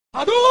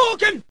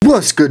Hadouken!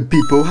 What's good,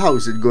 people?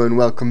 How's it going?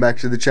 Welcome back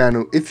to the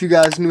channel. If you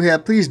guys new here,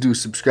 please do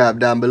subscribe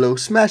down below,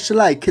 smash the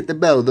like, hit the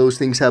bell, those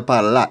things help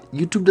out a lot.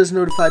 YouTube does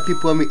notify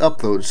people when we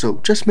upload, so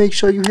just make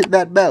sure you hit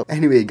that bell.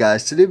 Anyway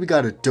guys, today we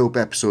got a dope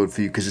episode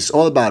for you because it's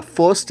all about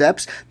 4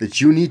 steps that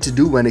you need to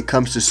do when it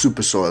comes to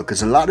super soil,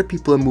 because a lot of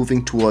people are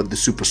moving toward the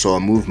super soil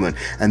movement,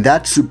 and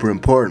that's super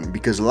important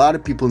because a lot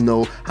of people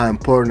know how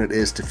important it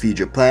is to feed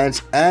your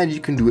plants, and you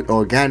can do it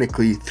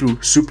organically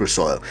through super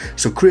soil.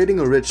 So creating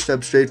a rich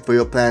substrate for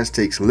your plants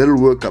takes little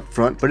work up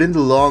front, but in the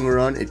long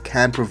run it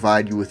can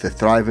provide you with a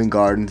thriving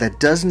garden that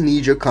doesn't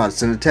need your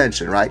constant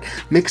attention, right?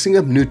 Mixing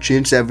up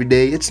nutrients every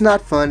day, it's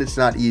not fun, it's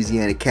not easy,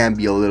 and it can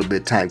be a little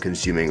bit time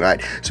consuming,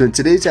 right? So in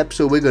today's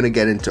episode we're going to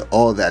get into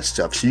all that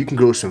stuff so you can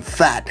grow some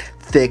fat,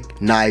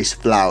 thick, nice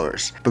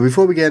flowers. But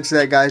before we get into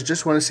that, guys,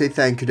 just want to say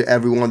thank you to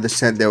everyone that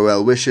sent their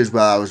well wishes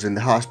while I was in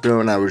the hospital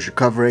and I was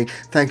recovering.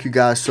 Thank you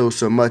guys so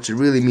much. It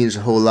really means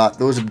a whole lot.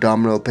 Those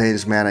abdominal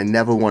pains, man, I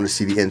never want to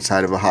see the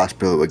inside of a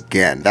hospital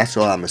again. That's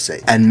all I'm gonna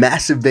say. And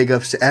massive big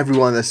ups to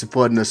everyone that's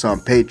supporting us on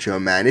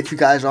Patreon, man. If you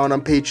guys aren't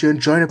on Patreon,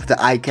 join up with the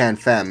ICANN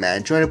fam,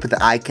 man. Join up with the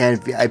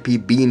ICANN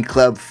VIP Bean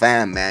Club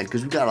fam, man,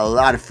 because we got a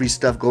lot of free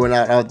stuff going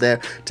out there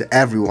to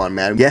everyone,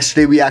 man.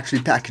 Yesterday we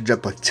actually packaged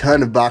up a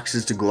ton of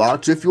boxes to go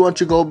out, so if you want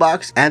your gold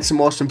box and some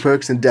awesome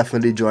perks, then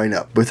definitely join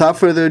up. Without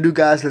further ado,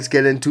 guys, let's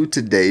get into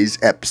today's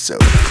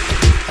episode.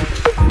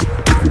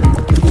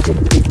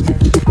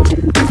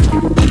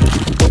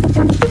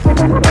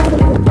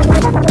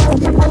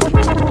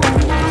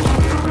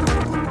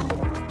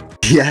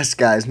 Yes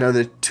guys, now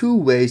there are 2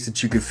 ways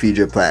that you can feed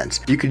your plants.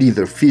 You could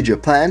either feed your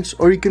plants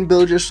or you can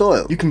build your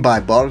soil. You can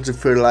buy bottles of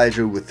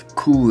fertilizer with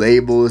cool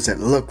labels that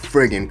look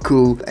friggin'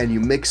 cool and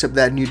you mix up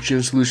that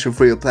nutrient solution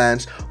for your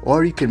plants,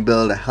 or you can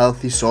build a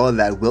healthy soil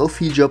that will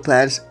feed your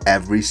plants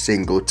every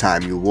single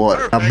time you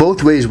water. Now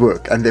both ways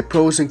work and there are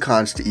pros and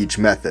cons to each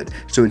method.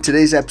 So in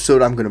today's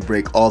episode I'm going to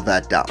break all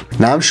that down.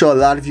 Now I'm sure a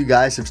lot of you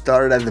guys have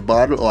started at the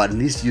bottle or at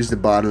least used the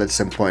bottle at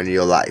some point in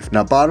your life.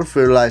 Now bottle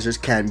fertilizers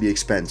can be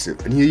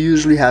expensive and you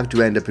usually have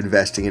to end up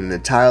investing in an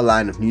entire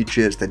line of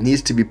nutrients that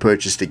needs to be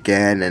purchased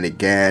again and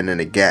again and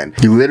again.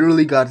 You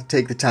literally got to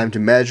take the time to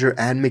measure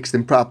and mix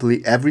them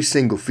properly every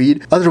single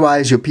feed,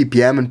 otherwise your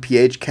ppm and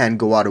pH can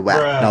go out of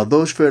whack. Now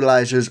those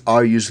fertilizers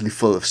are usually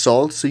full of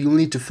salt, so you'll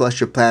need to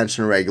flush your plants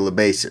on a regular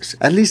basis.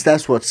 At least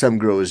that's what some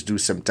growers do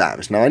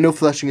sometimes. Now I know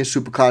flushing is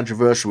super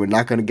controversial, we're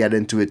not going to get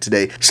into it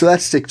today, so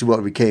let's stick to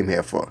what we came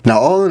here for.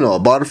 Now all in all,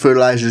 bottle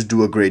fertilizers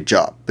do a great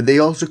job, but they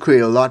also create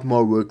a lot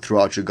more work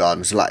throughout your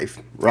garden's life,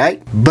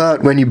 right?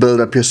 But when you build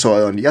up your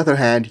soil, on the other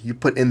hand, you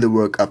put in the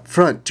work up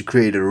front to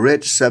create a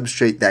rich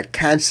substrate that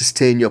can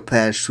sustain your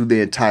plants through the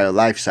entire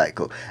life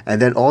cycle,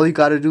 and then all you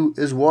gotta do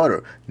is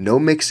water. No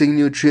mixing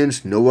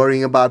nutrients, no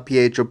worrying about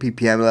pH or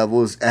ppm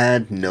levels,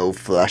 and no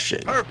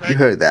flushing. Perfect. You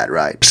heard that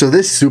right. So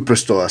this super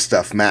soil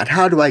stuff, Matt,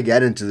 how do I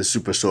get into the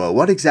super soil?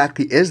 What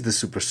exactly is the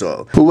super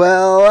soil?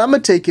 Well, I'm gonna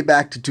take you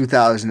back to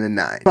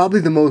 2009. Probably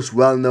the most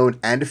well-known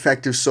and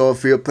effective soil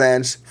for your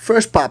plants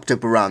first popped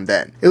up around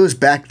then. It was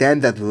back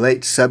then that the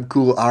late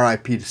Subcool,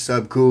 RIP to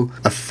Subcool,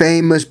 a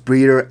famous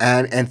breeder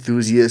and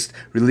enthusiast,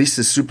 released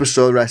a super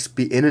soil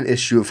recipe in an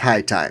issue of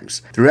High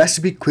Times. The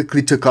recipe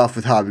quickly took off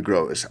with hobby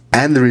growers,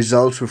 and the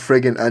results were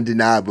friggin'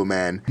 undeniable,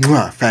 man.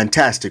 Mwah,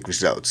 fantastic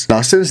results.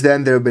 Now since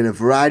then there have been a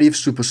variety of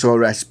super soil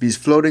recipes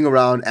floating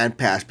around and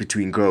passed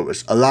between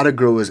growers. A lot of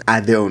growers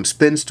add their own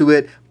spins to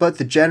it, but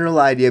the general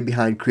idea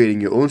behind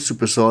creating your own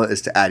super soil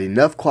is to add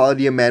enough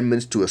quality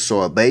amendments to a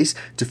soil base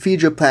to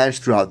feed your plants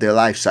throughout their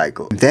life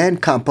cycle. Then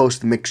compost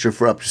the mixture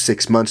for up to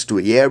 6 months to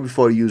a year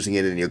before using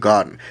it in your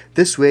garden.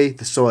 This way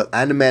the soil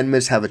and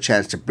amendments have a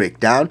chance to break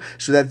down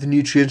so that the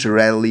nutrients are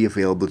readily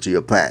available to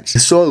your plants. The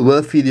soil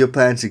will feed your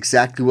plants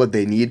exactly what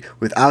they need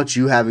without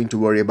you having to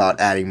worry about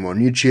adding more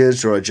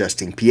nutrients or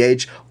adjusting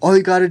pH. All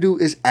you gotta do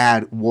is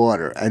add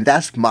water, and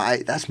that's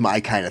my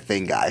kind of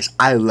thing, guys.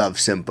 I love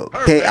simple.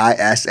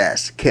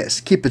 KISS.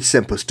 KISS. Keep it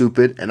simple,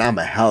 stupid, and I'm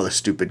a hella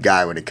stupid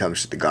guy when it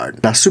comes to the garden.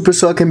 Now super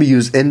soil can be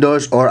used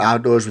indoors or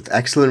outdoors with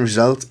excellent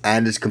results,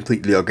 and is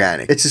completely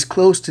organic. It's as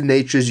close to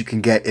nature as you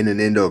can get in an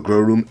indoor grow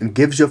room and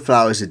gives your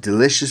flowers a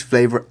delicious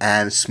flavor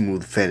and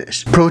smooth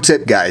finish. Pro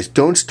tip, guys,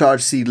 don't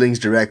start seedlings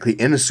directly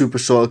in a super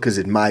soil because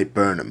it might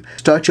burn them.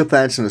 Start your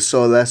plants in a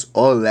soilless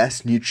or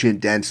less nutrient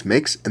dense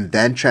mix and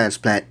then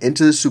transplant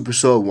into the super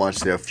soil once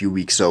they're a few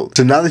weeks old.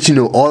 So now that you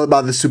know all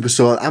about the super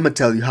soil, I'm gonna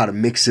tell you how to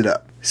mix it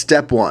up.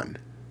 Step 1.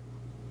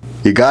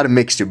 You gotta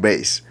mix your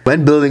base.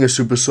 When building a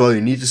super soil,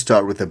 you need to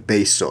start with a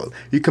base soil.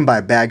 You can buy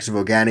bags of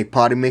organic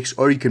potting mix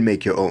or you can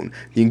make your own.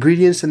 The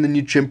ingredients and the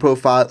nutrient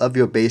profile of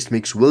your base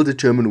mix will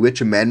determine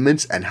which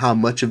amendments and how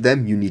much of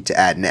them you need to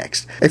add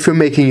next. If you're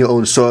making your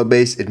own soil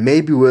base, it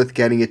may be worth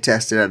getting it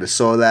tested at a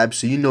soil lab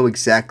so you know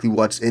exactly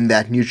what's in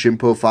that nutrient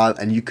profile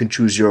and you can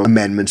choose your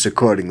amendments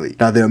accordingly.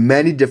 Now there are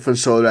many different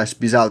soil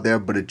recipes out there,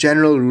 but a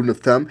general rule of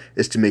thumb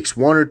is to mix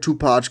 1 or 2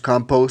 parts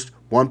compost,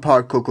 1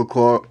 part coco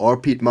coir or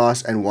peat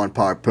moss, and 1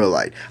 part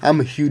perlite. I'm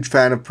a huge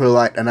fan of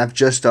perlite and I've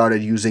just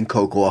started using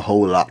coco a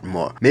whole lot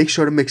more. Make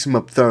sure to mix them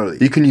up thoroughly.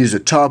 You can use a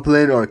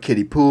tarpaulin or a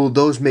kiddie pool.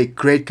 Those make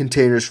great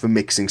containers for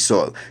mixing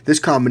soil. This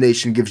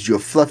combination gives you a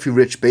fluffy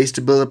rich base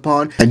to build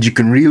upon, and you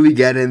can really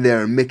get in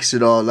there and mix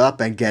it all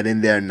up and get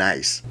in there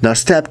nice. Now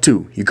step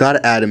 2, you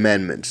gotta add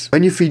amendments.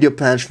 When you feed your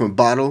plants from a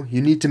bottle,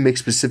 you need to mix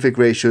specific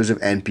ratios of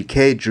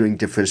NPK during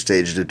different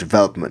stages of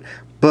development.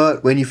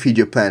 But when you feed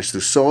your plants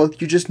through soil,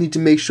 you just need to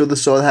make sure the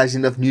soil has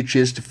enough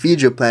nutrients to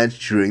feed your plants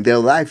during their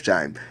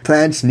lifetime.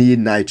 Plants need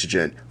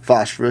nitrogen,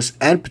 phosphorus,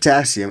 and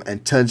potassium,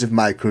 and tons of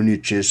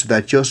micronutrients so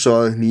that your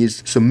soil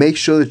needs, so make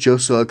sure that your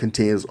soil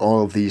contains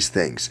all of these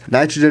things.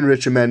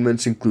 Nitrogen-rich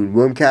amendments include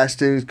worm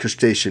castings,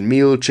 crustacean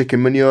meal,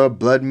 chicken manure,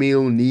 blood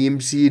meal, neem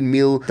seed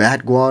meal,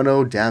 bat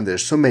guano. Damn,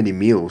 there's so many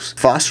meals.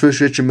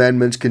 Phosphorus-rich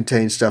amendments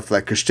contain stuff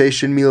like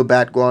crustacean meal,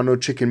 bat guano,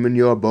 chicken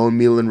manure, bone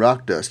meal, and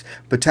rock dust.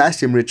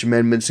 Potassium-rich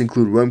amendments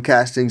include worm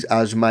castings,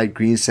 azomite,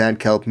 green sand,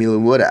 kelp meal,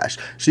 and wood ash.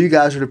 So you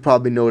guys would have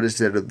probably noticed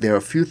that there are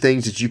a few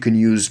things that you can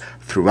use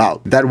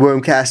throughout. That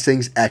worm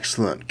castings,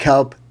 excellent.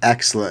 Kelp,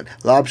 excellent.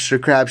 Lobster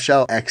crab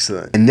shell,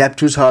 excellent. And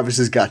Neptune's Harvest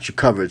has got you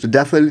covered. So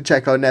definitely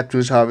check out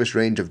Neptune's Harvest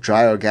range of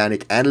dry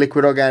organic and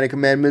liquid organic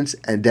amendments,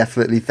 and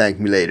definitely thank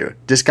me later.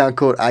 Discount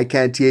code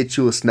ICANTHU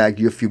will snag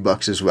you a few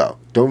bucks as well.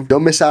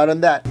 Don't miss out on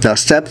that. Now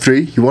step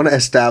 3, you want to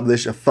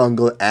establish a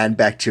fungal and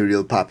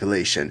bacterial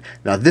population.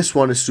 Now this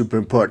one is super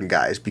important,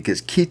 guys, because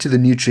key to the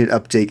nutrient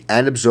uptake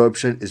and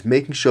absorption is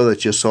making sure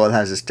that your soil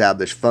has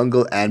established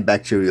fungal and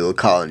bacterial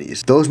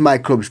colonies. Those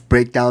microbes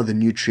break down the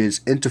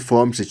nutrients into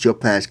forms that your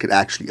plants can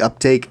actually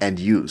uptake and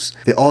use.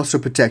 They also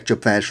protect your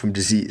plants from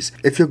disease.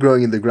 If you're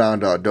growing in the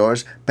ground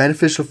outdoors,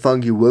 beneficial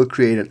fungi will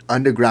create an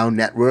underground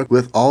network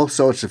with all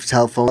sorts of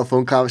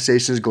telephone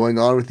conversations going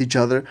on with each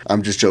other.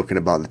 I'm just joking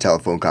about the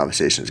telephone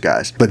conversations,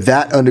 guys. But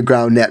that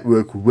underground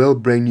network will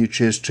bring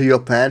nutrients to your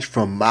plants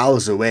from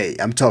miles away.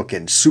 I'm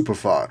talking super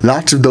far.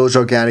 Lots of those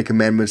organic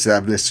amendments that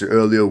I've listed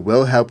earlier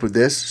will help with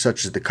this,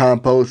 such as the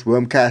compost,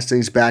 worm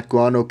castings, bat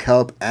guano,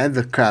 kelp, and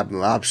the crab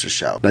and lobster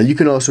shell. Now you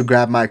can also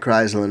grab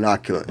mycorrhizal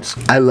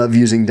inoculants. I love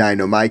using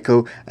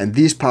Dino-Myco, and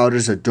these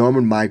powders are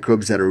dormant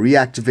microbes that are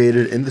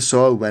reactivated in the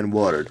soil when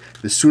watered.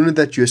 The sooner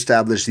that you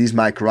establish these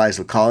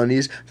mycorrhizal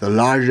colonies, the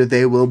larger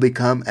they will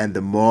become and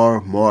the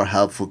more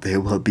helpful they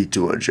will be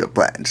towards your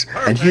plants.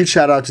 And huge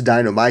shout out to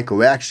Dino-Myco.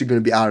 We're actually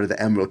going to be out of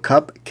the Emerald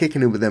Cup,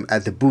 kicking it with them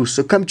at the booth,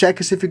 so come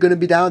check us if you're going to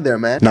be down there,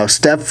 man. Now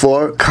step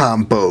 4,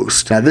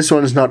 compost. Now this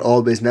one is not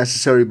always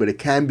necessary, but it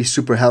can be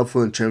super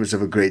helpful in terms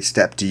of a great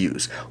step to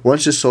use.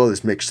 Once your soil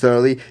is mixed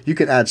thoroughly, you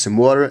can add some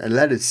water and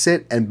let it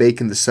sit and bake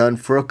in the sun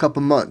for a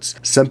couple months.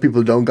 Some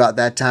people don't got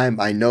that time,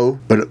 I know,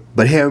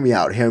 but hear me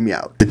out.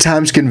 The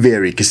times can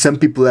vary, because some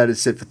people let it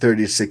sit for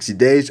 30 to 60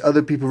 days,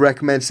 other people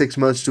recommend 6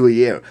 months to a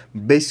year.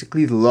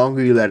 Basically, the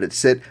longer you let it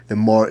sit, the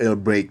more it'll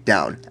break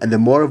down, and the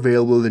more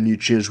available the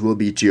nutrients will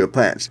be to your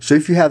plants. So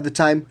if you have the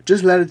time,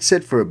 just let it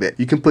sit for a bit.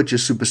 You can put your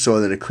super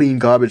soil in a clean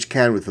garbage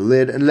can with a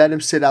lid and let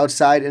them sit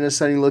outside in a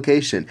sunny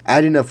location.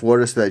 Add enough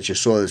water so that your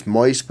soil is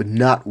moist but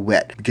not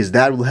wet, because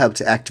that will help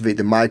to activate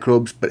the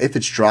microbes, but if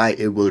it's dry,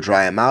 it will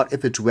dry them out.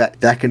 If it's wet,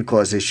 that can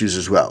cause issues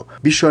as well.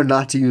 Be sure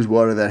not to use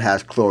water that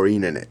has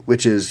chlorine in it,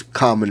 which is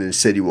common in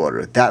city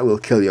water. That will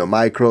kill your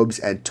microbes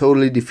and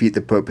totally defeat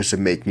the purpose of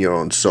making your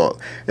own soil.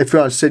 If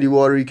you're on city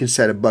water, you can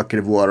set a bucket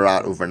of water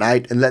out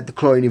overnight and let the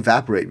chlorine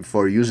evaporate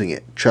before using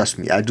it. Trust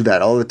me, I do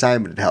that all the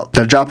time, but it helps.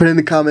 Now drop it in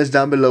the comments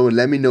down below and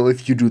let me know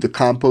if you do the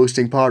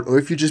composting part or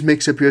if you just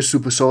mix up your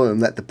super soil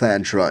and let the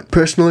plants run.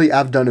 Personally,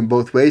 I've done it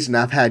both ways and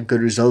I've had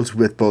good results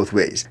with both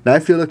ways. Now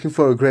if you're looking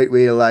for a great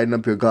way to lighten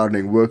up your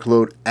gardening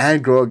workload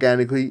and grow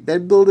organically,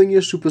 then building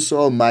your super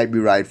soil might be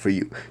right for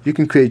you. You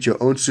can create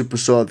your own super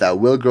soil that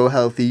will grow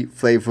healthy,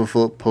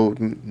 flavorful,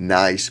 potent,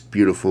 nice,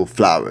 beautiful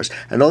flowers.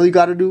 And all you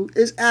gotta do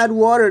is add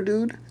water,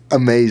 dude.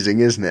 Amazing,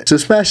 isn't it? So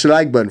smash the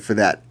like button for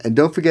that, and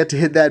don't forget to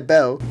hit that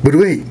bell. But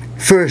wait,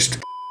 first.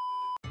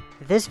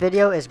 This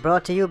video is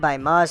brought to you by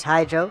Mars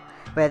Hydro,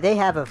 where they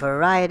have a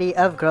variety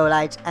of grow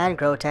lights and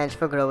grow tents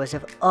for growers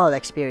of all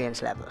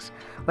experience levels.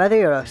 Whether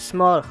you're a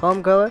small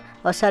home grower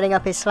or setting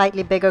up a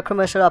slightly bigger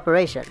commercial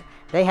operation,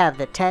 they have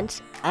the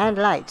tents and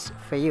lights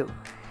for you.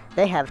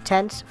 They have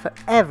tents for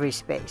every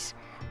space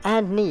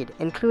and need,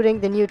 including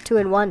the new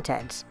 2-in-1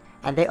 tents.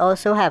 And they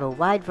also have a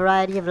wide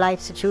variety of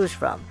lights to choose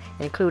from,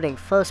 including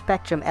full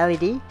spectrum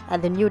LED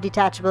and the new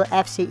detachable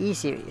FCE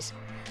series.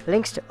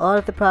 Links to all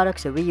of the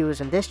products that we use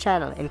on this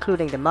channel,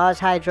 including the Mars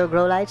Hydro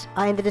grow lights,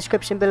 are in the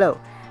description below.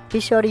 Be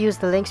sure to use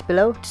the links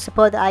below to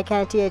support the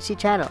ICANTHC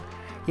channel.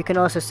 You can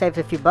also save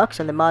a few bucks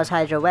on the Mars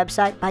Hydro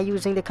website by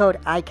using the code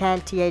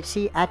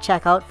ICANTHC at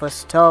checkout for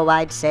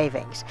store-wide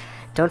savings.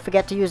 Don't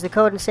forget to use the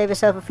code and save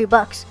yourself a few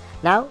bucks.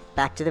 Now,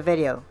 back to the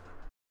video.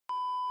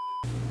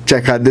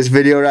 Check out this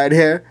video right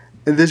here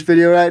and this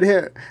video right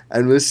here,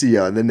 and we'll see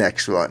you on the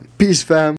next one. Peace, fam.